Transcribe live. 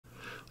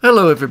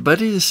Hello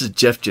everybody, this is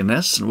Jeff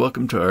Janess and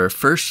welcome to our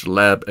first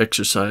lab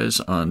exercise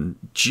on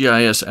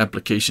GIS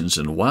applications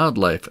in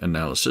wildlife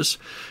analysis.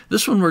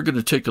 This one we're going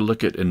to take a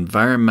look at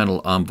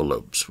environmental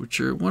envelopes,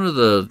 which are one of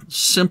the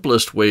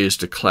simplest ways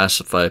to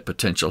classify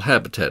potential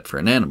habitat for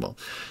an animal.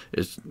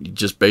 You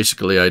just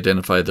basically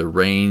identify the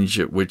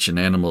range at which an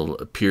animal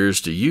appears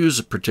to use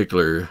a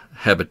particular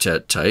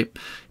habitat type,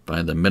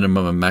 find the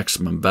minimum and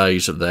maximum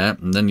values of that,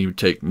 and then you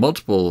take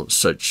multiple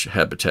such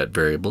habitat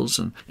variables,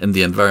 and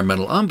the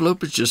environmental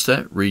envelope is just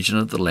that region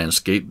of the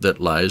landscape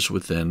that lies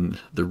within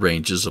the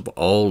ranges of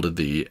all of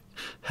the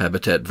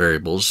habitat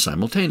variables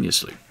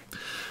simultaneously.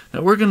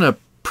 Now we're going to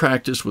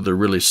practice with a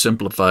really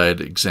simplified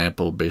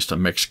example based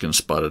on Mexican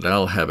spotted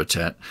owl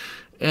habitat.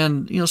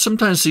 And,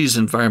 sometimes these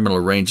environmental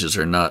ranges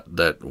are not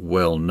that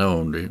well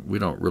known. We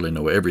don't really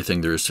know everything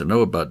there is to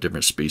know about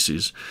different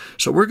species.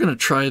 So we're going to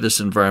try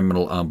this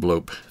environmental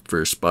envelope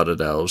for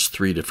spotted owls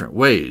 3 different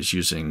ways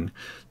using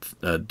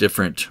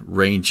different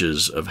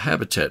ranges of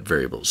habitat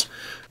variables.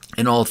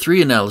 In all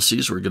 3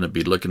 analyses, we're going to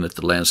be looking at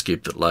the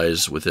landscape that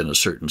lies within a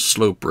certain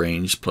slope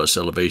range, plus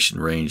elevation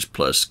range,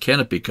 plus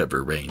canopy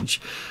cover range.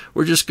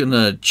 We're just going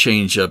to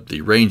change up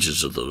the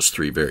ranges of those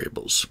 3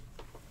 variables.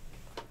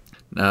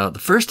 Now, the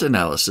first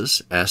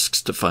analysis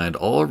asks to find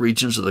all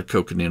regions of the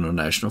Coconino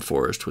National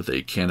Forest with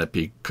a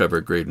canopy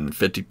cover greater than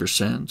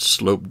 50%,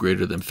 slope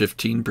greater than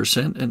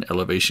 15%, and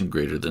elevation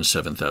greater than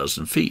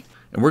 7,000 feet.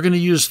 And we're going to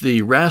use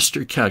the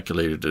Raster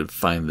Calculator to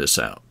find this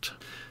out.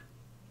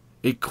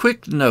 A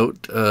quick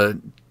note,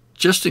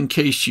 just in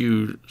case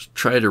you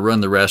try to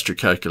run the Raster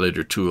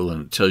Calculator tool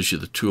and it tells you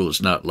the tool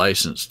is not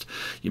licensed,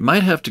 you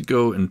might have to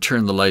go and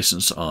turn the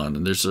license on.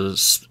 And there's a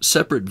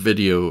separate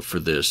video for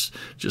this,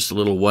 just a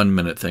little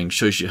 1-minute thing,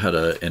 shows you how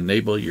to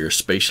enable your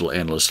spatial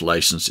analyst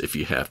license if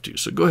you have to.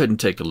 So go ahead and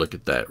take a look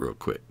at that real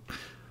quick.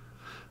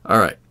 All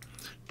right.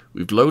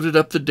 We've loaded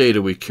up the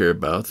data we care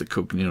about, the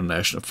Coconino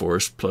National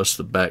Forest, plus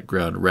the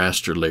background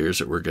raster layers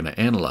that we're going to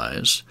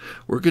analyze.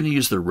 We're going to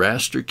use the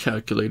Raster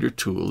Calculator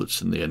tool.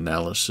 It's in the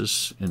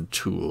Analysis and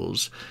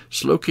Tools.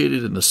 It's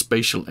located in the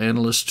Spatial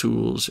Analyst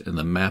Tools in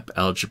the Map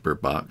Algebra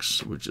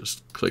box. We'll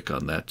just click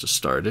on that to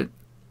start it.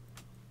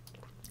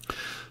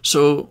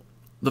 So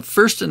the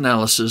first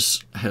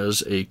analysis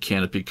has a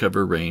canopy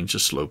cover range, a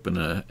slope, and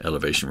an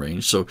elevation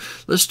range. So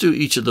let's do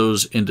each of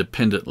those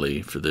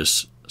independently for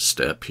this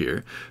step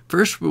here.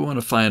 First, we want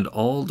to find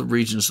all the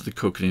regions of the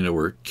Coconino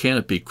where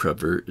canopy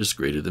cover is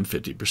greater than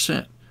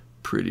 50%.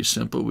 Pretty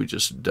simple. We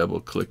just double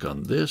click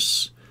on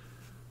this.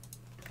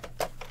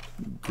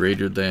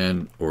 Greater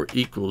than or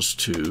equals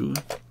to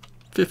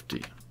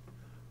 50.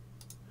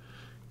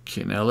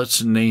 Okay, now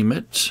let's name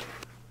it.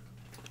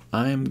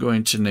 I'm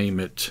going to name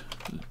it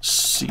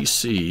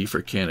CC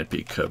for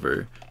canopy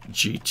cover,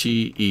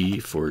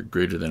 GTE for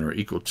greater than or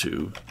equal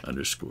to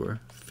 _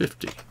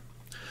 50.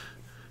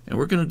 And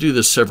we're going to do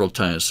this several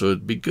times, so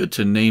it'd be good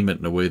to name it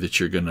in a way that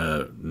you're going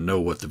to know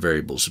what the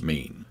variables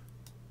mean.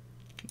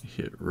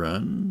 Hit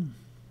run.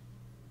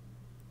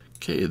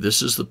 Okay,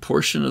 this is the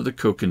portion of the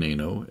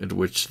Coconino at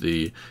which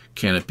the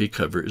canopy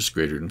cover is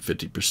greater than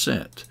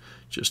 50%.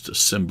 Just to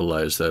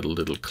symbolize that a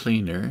little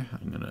cleaner,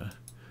 I'm going to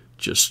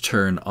just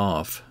turn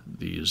off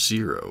the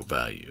 0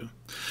 value.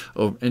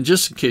 Oh, and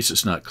just in case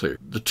it's not clear,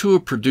 the tool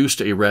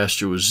produced a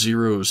raster with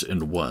 0s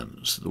and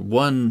 1s. The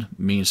 1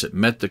 means it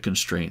met the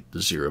constraint,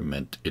 the 0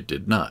 meant it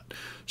did not.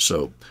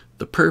 So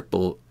the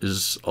purple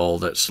is all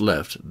that's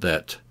left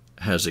that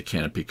has a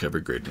canopy cover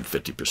greater than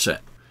 50%.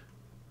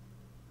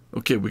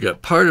 Okay, we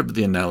got part of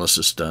the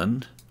analysis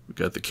done. We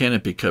got the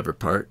canopy cover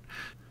part.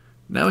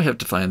 Now we have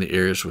to find the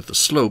areas with a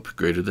slope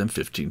greater than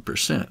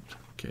 15%.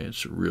 Okay,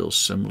 it's real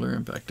similar.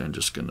 In fact, I'm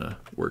just going to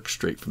work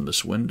straight from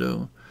this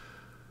window.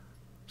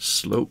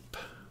 Slope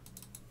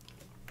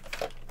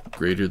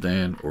greater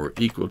than or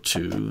equal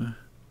to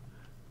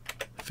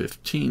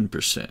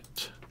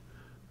 15%.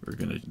 We're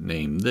going to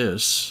name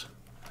this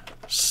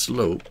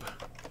slope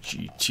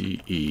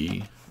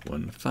GTE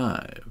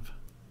 15.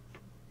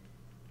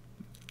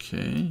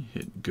 Okay,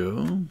 hit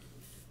go.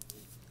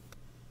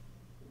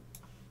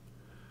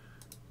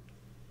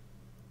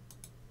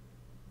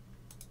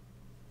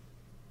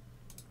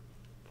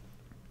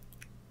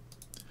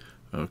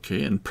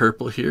 Okay, in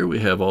purple here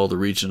we have all the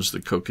regions of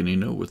the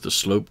Coconino with the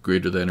slope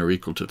greater than or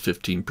equal to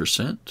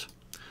 15%.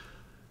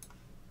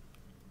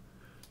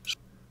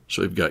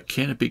 So we've got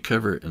canopy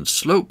cover and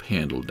slope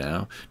handled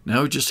now.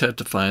 Now we just have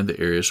to find the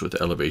areas with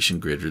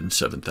elevation greater than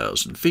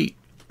 7,000 feet.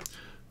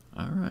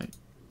 All right,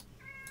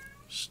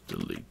 let's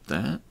delete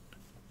that.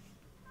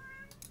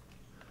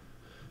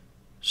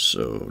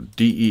 So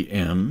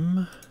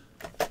DEM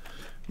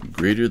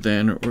greater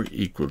than or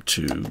equal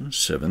to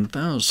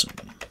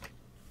 7,000.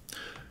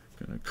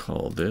 Going to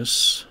call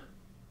this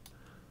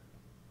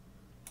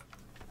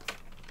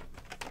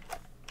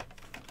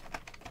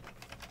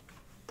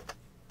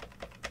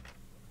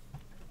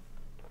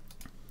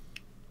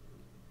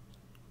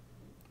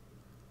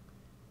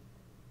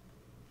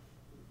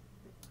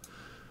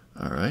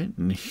all right,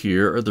 and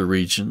here are the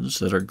regions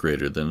that are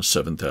greater than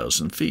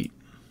 7,000 feet.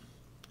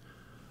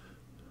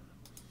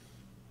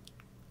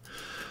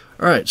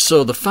 All right,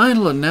 so the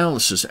final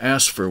analysis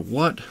asks for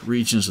what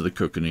regions of the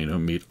coconino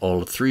meet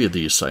all three of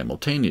these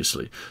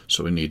simultaneously.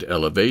 So we need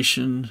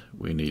elevation,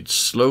 we need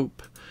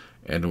slope,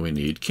 and we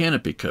need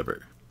canopy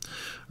cover.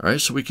 All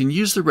right, so we can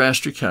use the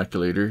raster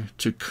calculator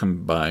to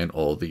combine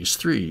all these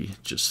three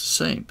just the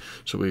same.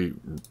 So we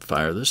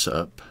fire this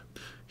up.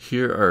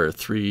 Here are our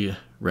three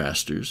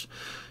rasters.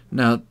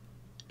 Now,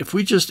 if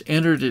we just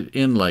entered it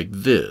in like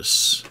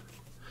this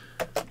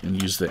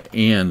and use the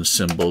AND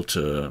symbol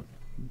to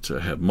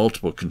have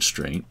multiple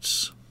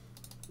constraints,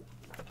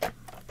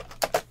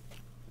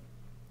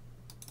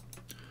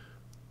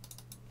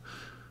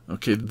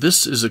 okay,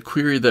 this is a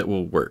query that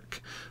will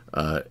work.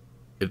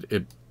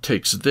 It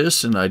takes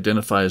this and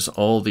identifies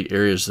all the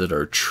areas that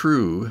are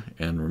true,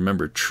 and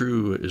remember,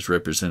 true is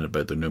represented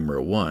by the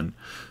numeral 1,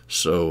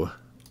 so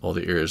all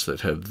the areas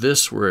that have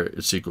this where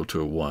it's equal to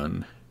a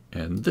 1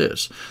 and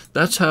this.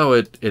 That's how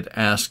it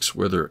asks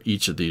whether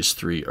each of these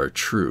three are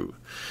true.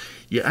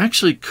 You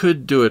actually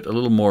could do it a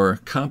little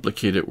more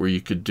complicated, where you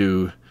could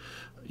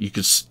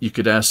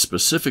ask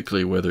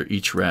specifically whether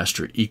each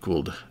raster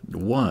equaled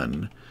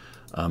 1.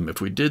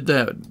 If we did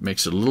that, it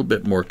makes it a little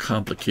bit more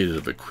complicated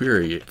of a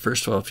query.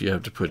 First of all, if you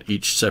have to put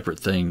each separate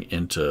thing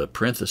into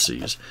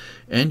parentheses,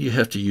 and you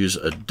have to use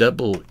a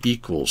double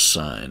equal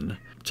sign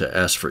to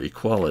ask for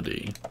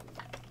equality.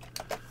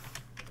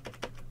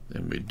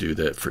 Then we do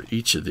that for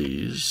each of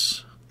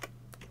these.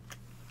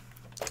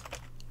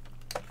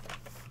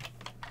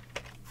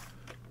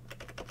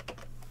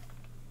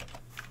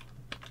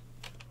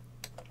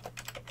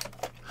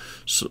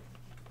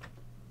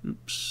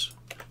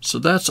 So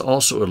that's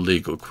also a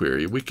legal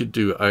query. We could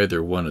do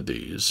either one of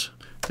these.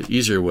 The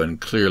easier one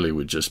clearly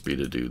would just be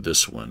to do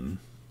this one.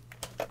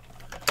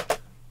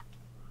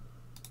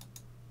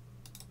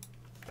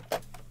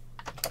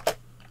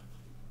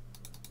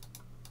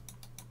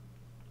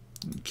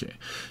 Okay,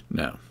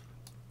 now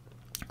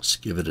let's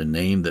give it a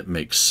name that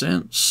makes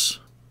sense.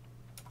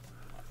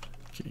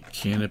 Okay,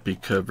 canopy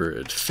cover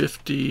at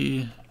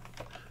 50,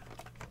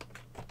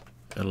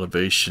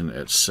 elevation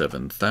at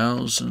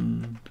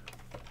 7,000,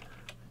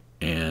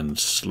 and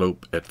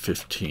slope at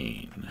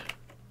 15.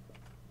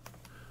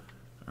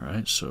 All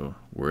right, so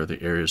where are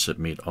the areas that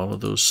meet all of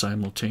those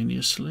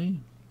simultaneously?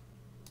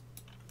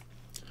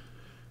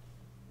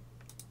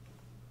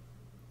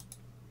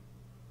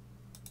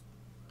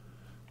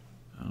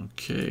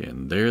 Okay,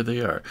 and there they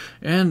are.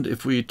 And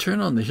if we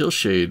turn on the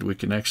hillshade, we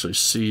can actually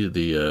see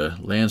the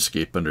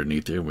landscape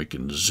underneath there, and we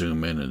can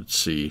zoom in and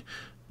see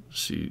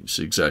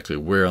exactly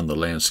where on the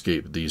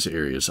landscape these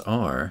areas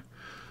are.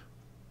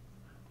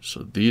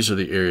 So these are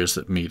the areas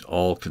that meet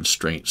all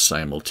constraints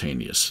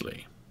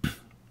simultaneously.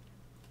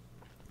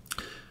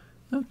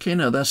 Okay,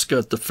 now that's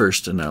got the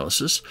first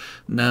analysis.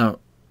 Now,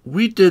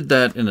 we did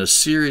that in a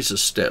series of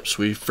steps.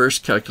 We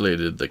first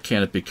calculated the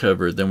canopy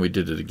cover, then we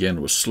did it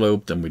again with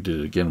slope, then we did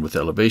it again with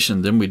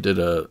elevation, then we did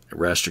a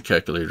raster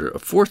calculator a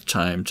fourth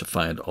time to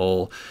find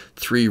all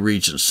three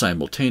regions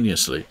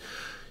simultaneously.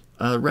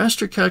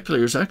 Raster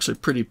calculator is actually a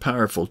pretty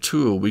powerful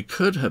tool. We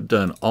could have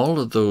done all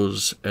of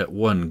those at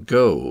one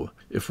go.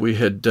 If we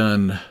had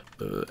done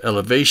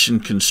elevation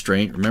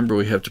constraint, remember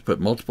we have to put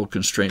multiple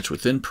constraints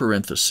within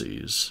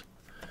parentheses.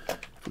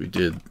 If we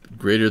did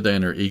greater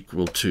than or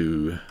equal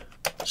to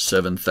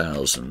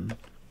 7,000,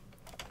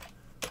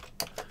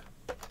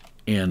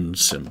 N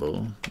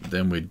symbol,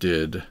 then we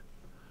did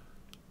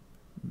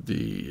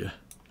the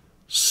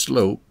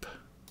slope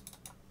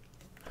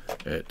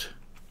at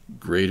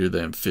greater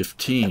than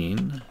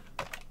 15,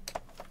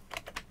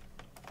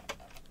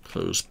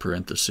 close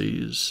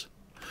parentheses.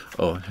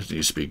 Oh, it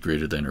needs to be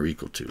greater than or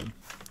equal to.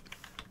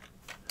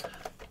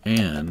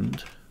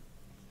 And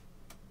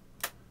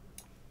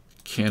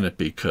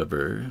canopy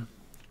cover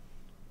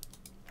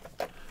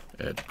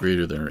at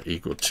greater than or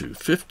equal to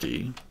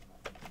 50.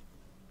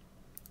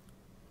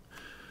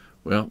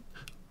 Well,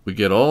 we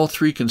get all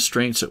three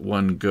constraints at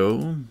one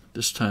go.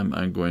 This time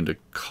I'm going to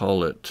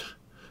call it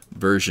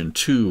version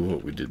 2,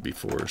 what we did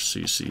before.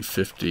 CC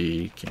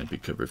 50, canopy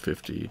cover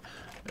 50,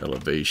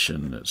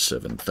 elevation at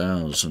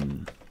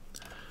 7,000,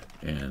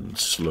 and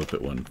slope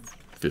at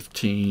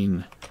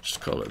 115.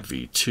 Just call it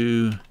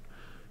V2.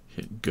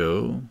 Hit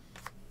go.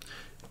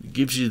 It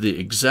gives you the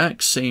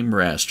exact same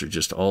raster,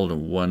 just all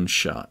in one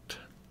shot.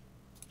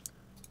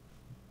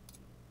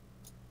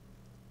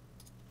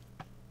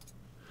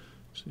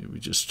 See, we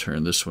just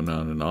turn this one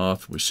on and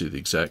off. We see the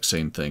exact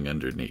same thing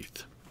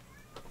underneath.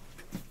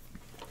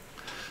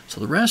 So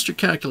the raster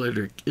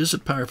calculator is a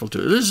powerful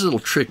tool. It is a little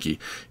tricky.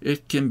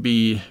 It can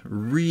be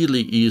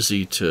really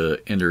easy to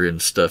enter in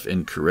stuff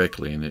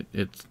incorrectly, and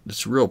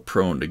it's real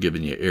prone to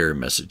giving you error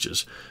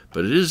messages,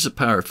 but it is a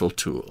powerful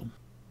tool.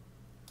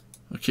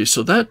 Okay,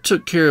 so that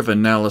took care of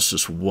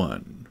analysis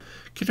 1.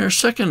 Okay, our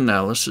second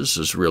analysis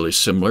is really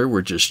similar.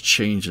 We're just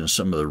changing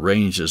some of the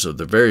ranges of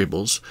the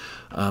variables.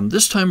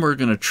 This time we're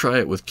going to try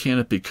it with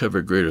canopy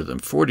cover greater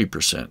than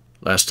 40%.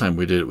 Last time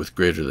we did it with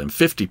greater than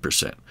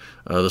 50%.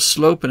 The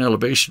slope and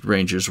elevation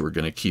ranges we're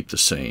going to keep the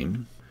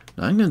same.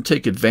 Now I'm going to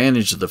take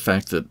advantage of the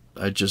fact that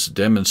I just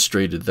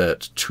demonstrated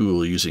that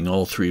tool using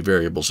all three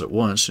variables at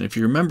once. And if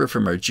you remember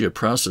from our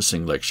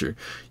geoprocessing lecture,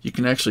 you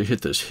can actually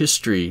hit this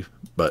history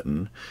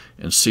button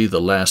and see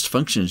the last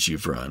functions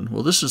you've run.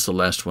 Well, this is the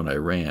last one I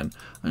ran.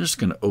 I'm just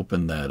going to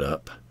open that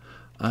up.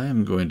 I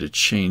am going to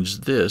change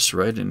this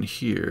right in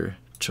here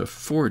to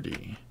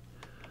 40.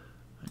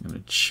 I'm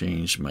going to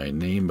change my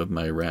name of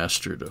my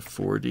raster to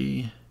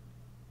 40.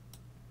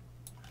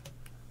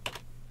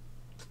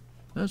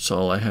 That's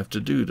all I have to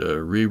do to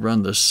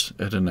rerun this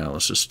at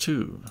Analysis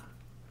 2.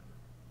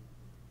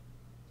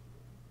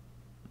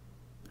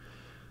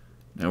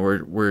 Now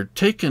we're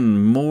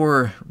taking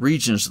more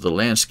regions of the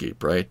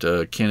landscape, right?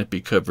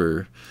 Canopy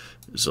cover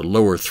is a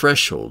lower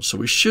threshold, so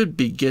we should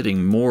be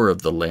getting more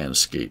of the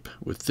landscape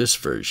with this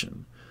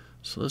version.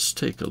 So let's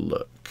take a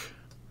look.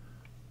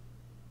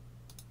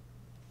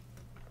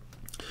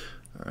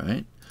 All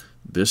right,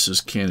 this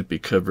is canopy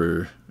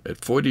cover at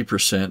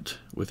 40%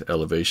 with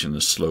elevation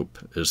and slope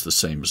is the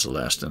same as the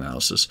last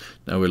analysis.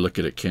 Now we look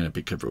at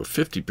canopy cover with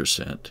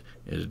 50%,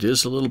 and it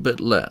is a little bit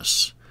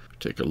less.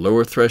 Take a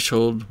lower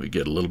threshold, we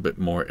get a little bit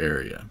more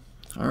area.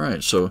 All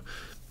right, so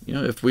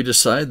if we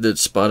decide that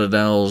spotted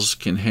owls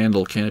can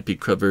handle canopy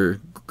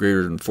cover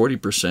greater than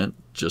 40%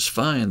 just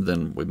fine,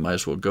 then we might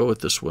as well go with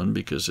this one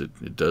because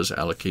it does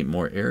allocate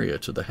more area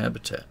to the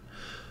habitat.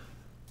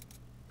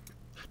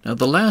 Now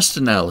the last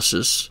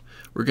analysis,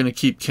 we're going to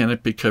keep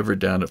canopy cover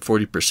down at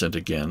 40%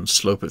 again,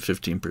 slope at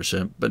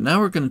 15%, but now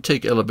we're going to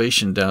take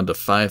elevation down to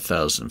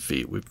 5,000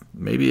 feet.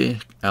 Maybe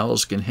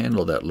owls can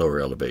handle that lower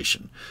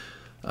elevation.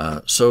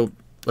 So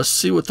let's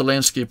see what the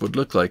landscape would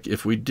look like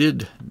if we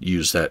did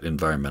use that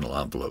environmental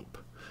envelope.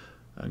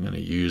 I'm going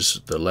to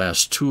use the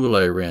last tool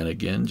I ran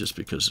again just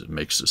because it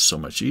makes this so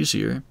much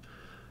easier.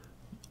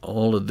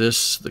 All of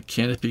this, the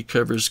canopy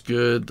cover is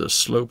good, the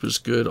slope is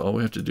good. All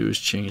we have to do is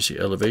change the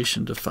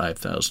elevation to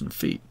 5,000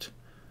 feet.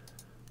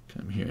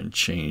 Come here and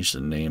change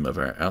the name of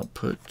our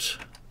output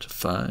to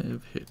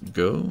 5, hit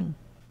go.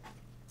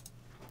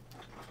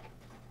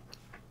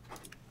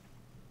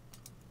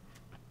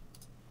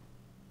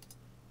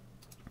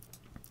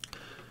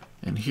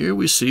 And here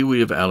we see we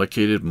have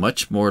allocated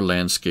much more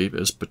landscape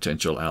as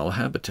potential owl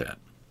habitat.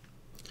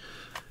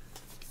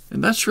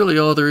 And that's really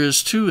all there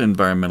is to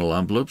environmental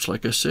envelopes.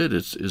 Like I said,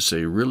 it's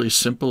a really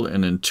simple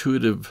and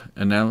intuitive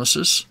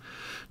analysis.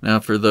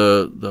 Now for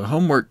the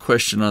homework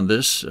question on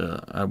this,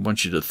 I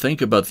want you to think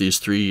about these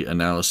three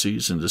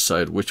analyses and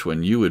decide which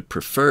one you would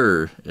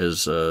prefer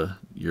as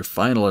your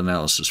final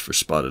analysis for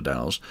spotted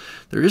owls.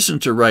 There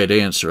isn't a right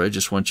answer. I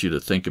just want you to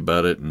think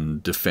about it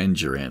and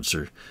defend your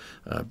answer.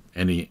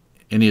 Any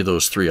of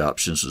those three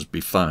options would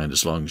be fine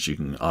as long as you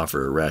can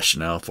offer a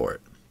rationale for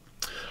it.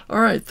 All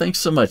right, thanks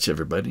so much,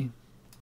 everybody.